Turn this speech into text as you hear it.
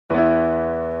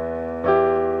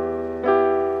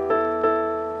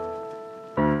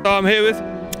I'm here with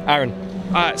Aaron.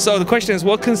 Alright, so the question is,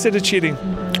 what considered cheating?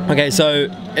 Okay, so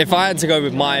if I had to go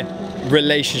with my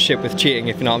relationship with cheating,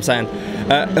 if you know what I'm saying,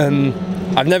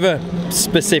 I've never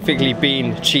specifically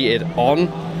been cheated on.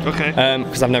 Okay.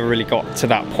 Because I've never really got to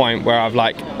that point where I've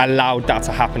like allowed that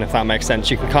to happen, if that makes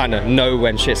sense. You can kind of know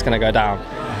when shit's gonna go down.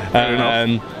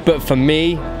 But for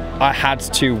me, I had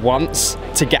to once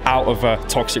to get out of a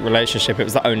toxic relationship. It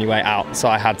was the only way out, so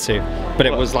I had to. But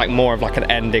it was like more of like an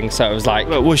ending, so it was like...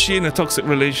 Wait, was she in a toxic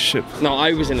relationship? No,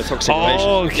 I was in a toxic relationship.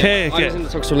 Oh, okay, yeah. I was in a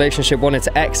toxic relationship, wanted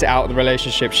to exit out of the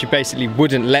relationship. She basically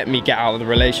wouldn't let me get out of the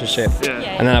relationship.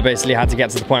 Yeah. And then I basically had to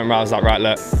get to the point where I was like, right,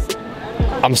 look,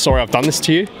 I'm sorry I've done this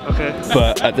to you. Okay.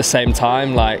 But at the same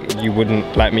time, like, you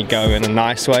wouldn't let me go in a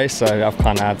nice way, so I've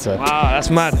kind of had to... Wow, that's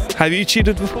mad. Have you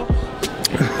cheated before?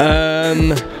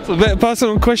 It's a bit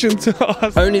personal question to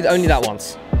ask. Only that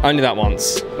once. Only that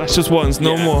once. That's just once,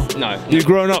 no more. No. You've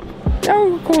grown up.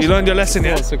 Oh, of course. You learned your lesson,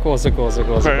 yeah? Of course.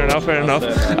 Fair enough.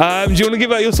 Do you want to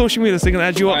give out your social media so they can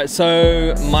add you up? Alright,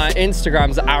 so my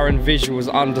Instagram's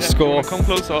 @AaronVisuals_. Yeah, come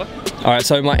closer. Alright,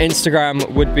 so my Instagram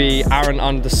would be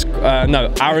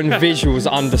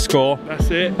AaronVisuals_. That's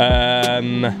it.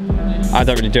 I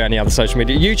don't really do any other social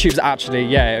media. YouTube's actually,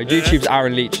 YouTube's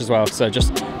Aaron Leach as well. So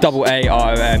just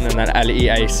AARON and then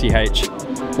LEACH.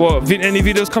 What, any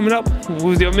videos coming up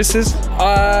with your missus?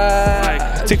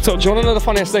 Like TikTok? Do you want to know the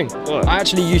funniest thing? What? I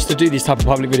actually used to do these type of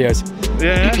public videos.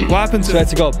 Yeah? What happened to Swear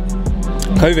to God.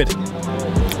 COVID.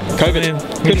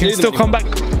 You can still come back.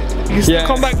 You can still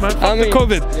come back, man.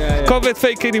 COVID. Yeah. COVID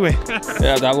fake anyway.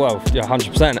 Yeah,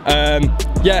 100%.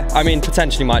 Yeah, I mean,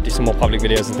 potentially might do some more public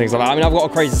videos and things like that. I mean, I've got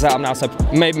a crazy setup now, so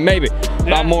maybe.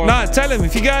 Yeah. More. Nah, tell him.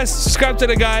 If you guys subscribe to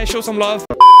the guy, show some love.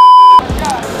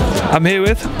 I'm here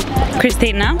with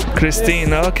Christina.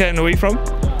 Okay, and where are you from?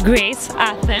 Greece,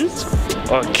 Athens.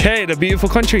 Okay, the beautiful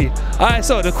country. Alright,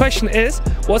 so the question is,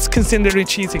 what's considered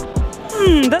cheating?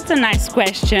 That's a nice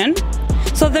question.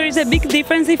 So there is a big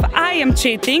difference if I am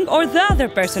cheating or the other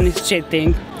person is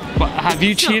cheating. But have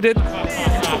you cheated?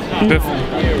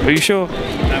 Are you sure?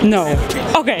 No.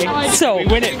 Okay, so We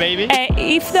win it, baby.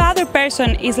 If the other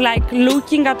person is like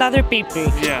looking at other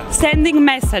people, sending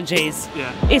messages,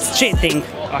 it's cheating.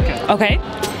 Okay?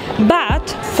 But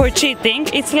for cheating,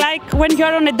 it's like when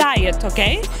you're on a diet,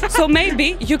 okay? So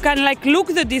maybe you can like look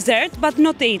the dessert but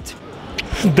not eat.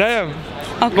 Damn.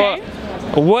 Okay.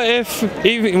 But what if,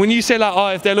 even when you say like, oh,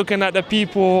 if they're looking at the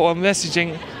people or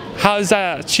messaging, how is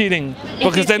that cheating?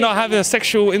 Because they're not having a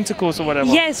sexual intercourse or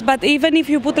whatever. Yes, but even if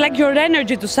you put like your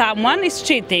energy to someone, it's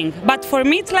cheating. But for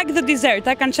me, it's like the dessert.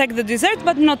 I can check the dessert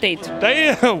but not eat.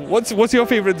 Damn. What's your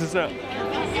favorite dessert?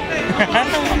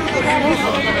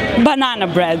 Banana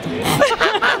bread.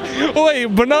 Wait,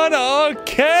 banana,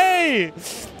 okay.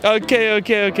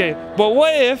 But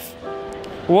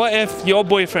what if your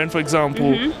boyfriend, for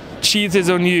example, cheated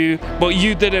on you, but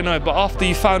you didn't know, but after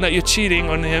you found out you're cheating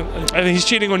on him, and he's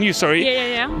cheating on you, sorry.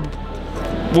 Yeah.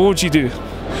 What would you do?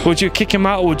 Would you kick him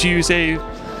out, or would you say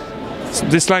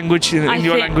this language in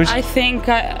your language? I think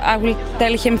I will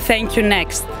tell him thank you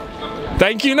next.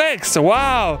 Thank you next,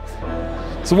 wow.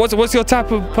 So what's your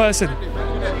type of person?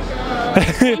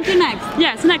 Thank you next.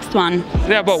 Yes, next one.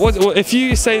 Yeah, but if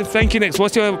you say thank you next,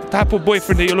 what's your type of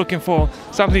boyfriend that you're looking for?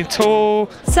 Something tall?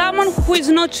 Someone who is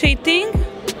not cheating.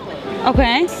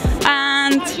 Okay.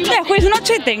 And who is not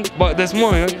cheating. But there's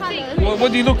more.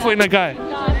 What do you look for in a guy?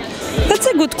 That's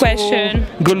a good question.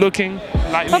 Tall, good looking?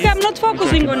 Like me? Okay, I'm not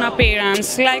focusing on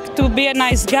appearance. Like to be a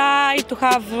nice guy, to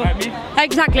have... Like me?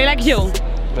 Exactly, like you.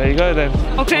 There you go then.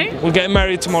 Okay. We're getting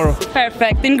married tomorrow.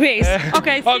 Perfect, in Greece.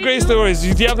 Okay. Oh, Greece stories.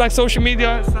 Do you have like social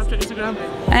media? Snapchat, Instagram?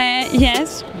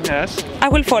 Yes. Yes. I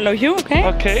will follow you, okay?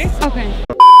 Okay.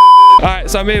 Alright,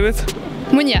 so I'm here with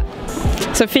Munya.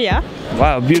 Sophia.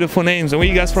 Wow, beautiful names. And where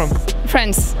are you guys from?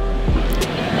 France.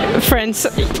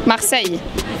 Marseille.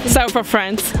 South of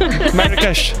France.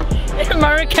 Marrakesh.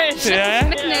 Marrakesh.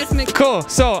 Yeah? Cool.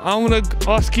 So I'm gonna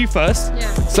ask you first.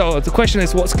 Yeah. So the question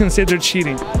is, what's considered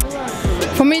cheating?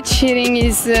 For me, cheating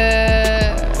is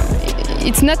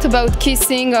it's not about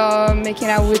kissing or making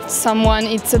out with someone.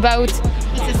 It's about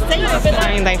It's a state of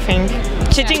mind, I think.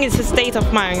 Cheating is a state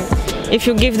of mind. If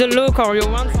you give the look or you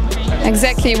want something.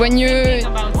 exactly when you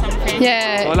About something.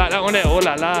 Oh like that one there. Oh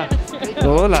la la.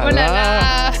 Oh la la la.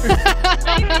 la.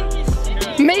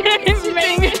 Maybe it's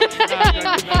cheating.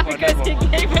 Because he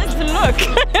gave us the look.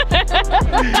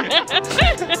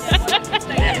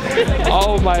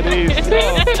 Oh my days.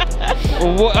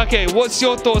 Okay, what's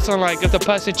your thoughts on like if the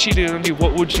person cheated on you,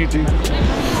 what would you do?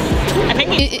 I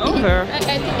think it's over. I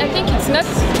think it's not.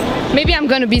 Maybe I'm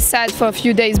gonna be sad for a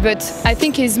few days, but I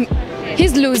think he's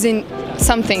losing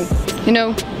something. you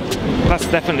know. That's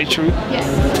definitely true.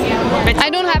 I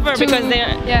don't have to, because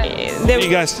You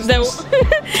guys.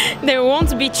 there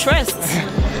won't be trust.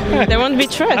 There won't be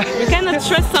trust. You cannot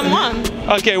trust someone.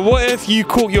 Okay, what if you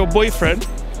caught your boyfriend,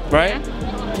 right?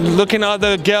 Looking at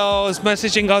other girls,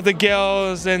 messaging other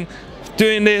girls, and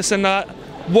doing this and that.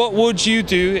 What would you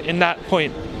do in that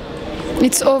point?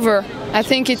 It's over. I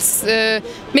think it's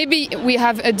maybe we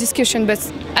have a discussion, but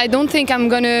I don't think I'm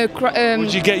gonna.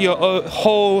 Would you get your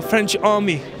whole French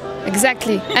army?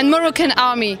 Exactly, and Moroccan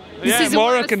army. This is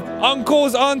Moroccan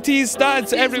uncles, aunties,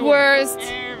 dads, everyone. Worst.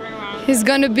 He's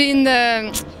gonna be in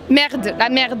the merde, la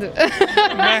merde.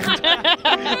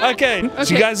 Okay.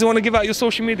 So you guys want to give out your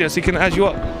social media so you can add you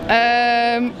up?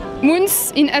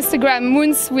 Moons in Instagram,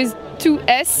 Moons with 2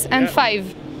 S and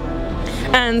 5.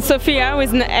 And Sophia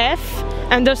with an F_OZN.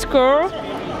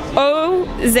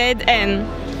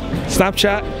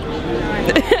 Snapchat?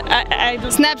 I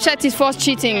don't. Snapchat is for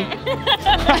cheating.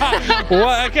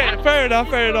 Well, okay, fair enough.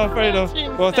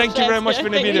 Well, thank you very much for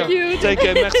the video. you. Take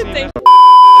care, merci.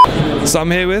 So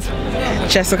I'm here with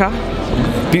Jessica.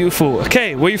 Beautiful.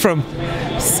 Okay, where are you from?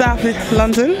 South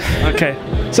London. Okay.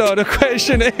 So the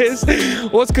question is,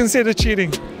 what's considered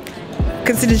cheating?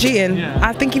 Consider cheating? Yeah.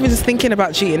 I think even just thinking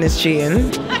about cheating is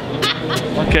cheating.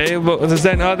 Okay, but is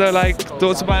there any other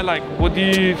thoughts about what do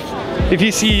you, if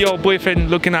you see your boyfriend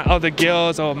looking at other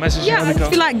girls or messaging Yeah, other I girls?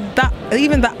 feel like that.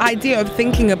 Even the idea of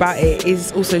thinking about it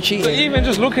is also cheating. So even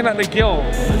just looking at the girl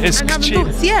is and having cheating.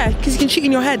 thoughts, yeah, because you can cheat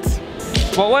in your head.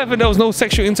 But what if there was no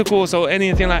sexual intercourse or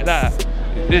anything like that?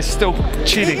 It's still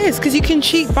cheating. It is, because you can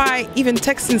cheat by even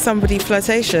texting somebody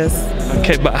flirtatious.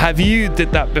 Okay, but have you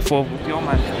did that before with your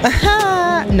man?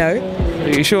 No. Are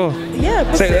you sure? Yeah.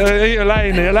 You're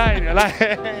lying.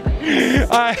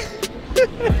 Alright.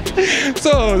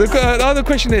 So the other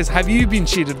question is, have you been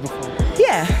cheated before?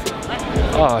 Yeah.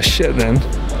 Oh shit then.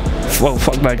 Well,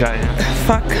 fuck that guy.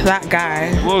 Fuck that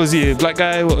guy. What was he? Black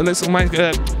guy? What was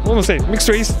I say? Mixed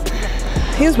race?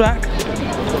 He was black.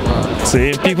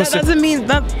 See, people That doesn't mean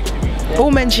that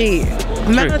all men cheat.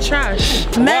 Men True. are trash.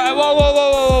 Men,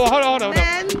 Whoa, hold on.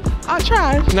 men are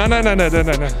trash. No.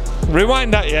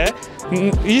 Rewind that, yeah?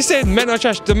 You said men are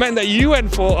trash. The men that you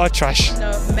went for are trash.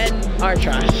 No, men are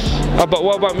trash. But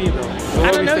what about me though? So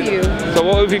I don't know you. So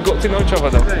what have you got to know each other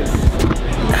though?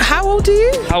 How old are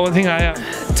you? How old think I am?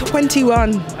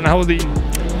 21. And how old are you?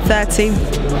 30.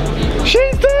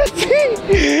 She's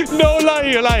 30! No lie,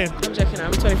 you're lying. I'm joking,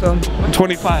 I'm 24.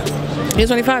 25. You're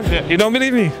 25? Yeah, you don't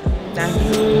believe me? No.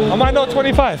 Am I not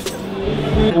 25?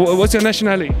 What's your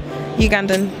nationality?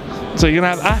 Ugandan. So you're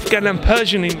gonna have Afghan and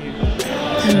Persian in you?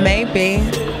 Maybe.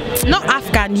 Not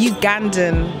Afghan,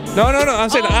 Ugandan. No, I'm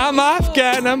saying I'm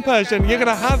Afghan and Persian. You're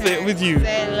gonna have it with you.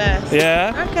 Say less.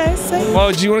 Yeah? Okay, say.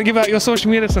 Well, do you want to give out your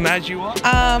social media so add you up?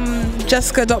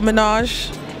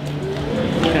 Jessica.Minaj.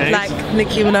 Okay. Like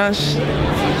Nicki Minaj.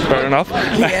 Fair enough.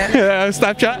 Yeah.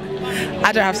 Snapchat?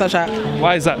 I don't have Snapchat.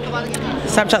 Why is that?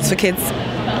 Snapchat's for kids.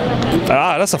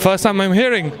 Ah, that's the first time I'm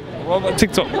hearing. What about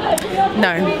TikTok? No.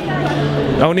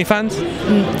 OnlyFans?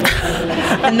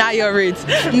 And now you're rude.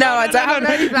 No, I don't have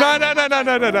No,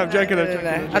 I'm joking.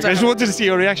 I just wanted to see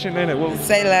your reaction in it.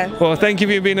 Say less. Well, thank you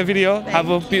for being in the video. Have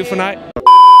a beautiful night.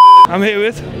 I'm here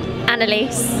with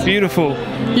Annalise. beautiful,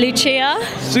 Lucia.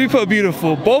 super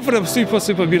beautiful. Both of them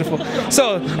super beautiful.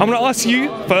 So I'm gonna ask you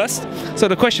first. So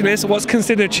the question is, what's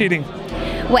considered cheating?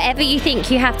 Whatever you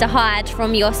think you have to hide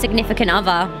from your significant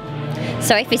other.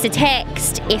 So if it's a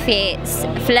text, if it's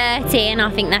flirting, I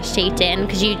think that's cheating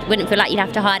because you wouldn't feel like you'd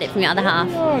have to hide it from your other half.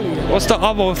 What's the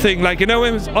other thing? Like, you know,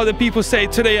 when other people say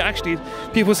today, actually,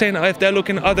 people saying if they're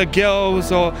looking at other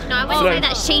girls or. No, I wouldn't say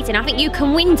that's cheating. I think you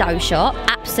can window shop,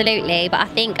 absolutely. But I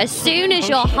think as soon as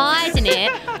you're hiding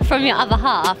it from your other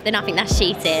half, then I think that's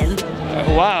cheating.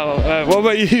 Wow. What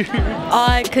about you?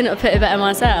 I couldn't have put it better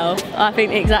myself. I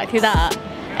think exactly that.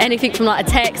 Anything from like a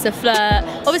text, a flirt.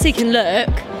 Obviously, you can look.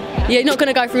 You're not going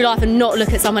to go through life and not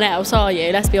look at someone else, are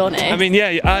you? Let's be honest. I mean, yeah,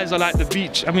 your eyes are like the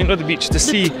beach. I mean, not the beach, the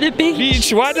sea. The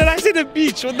beach. Why did I say the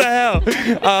beach? What the hell?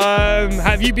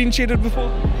 Have you been cheated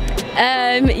before?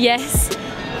 Yes.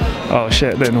 Oh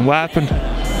shit, then what happened?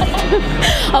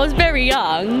 I was very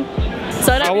young.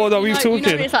 So I don't How old are we talking?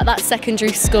 You know, it's like that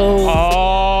secondary school.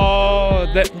 Oh,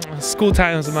 that school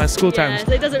times, man, school Yeah, times.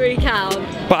 so it doesn't really count.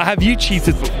 But have you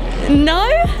cheated? No?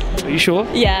 Are you sure?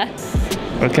 Yeah.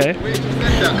 Okay.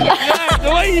 Yeah,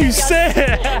 the way you say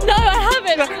it. No, I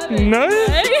haven't. No?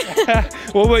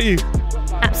 What about you?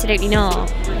 Absolutely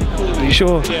not. Are you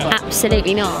sure?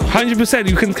 Absolutely not. 100%,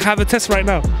 you can have a test right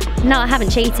now. No, I haven't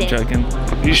cheated. Joking.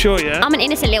 Are you sure, yeah? I'm an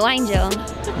innocent little angel.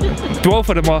 Both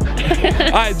of them are.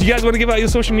 Alright, do you guys want to give out your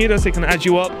social media so they can add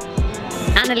you up?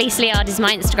 Annalise Liard is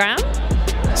my Instagram.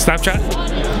 Snapchat?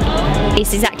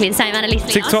 It's exactly the same, Annalise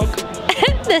Liard. TikTok?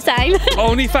 The same.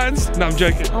 OnlyFans? No, I'm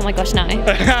joking. Oh my gosh, no.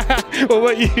 What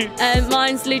about you?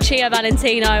 Mine's Lucia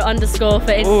Valentino _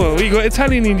 for Instagram. Oh, you got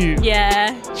Italian in you?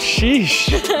 Yeah. Sheesh.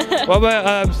 What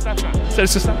about Snapchat? So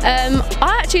it's just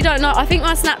I actually don't know. I think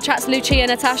my Snapchat's Lucia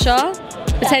Natasha,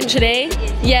 potentially.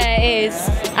 Yeah, it is.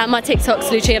 And my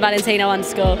TikTok's Lucia Valentino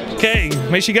 _. Okay,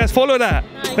 make sure you guys follow that.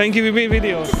 Thank you for being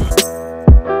video.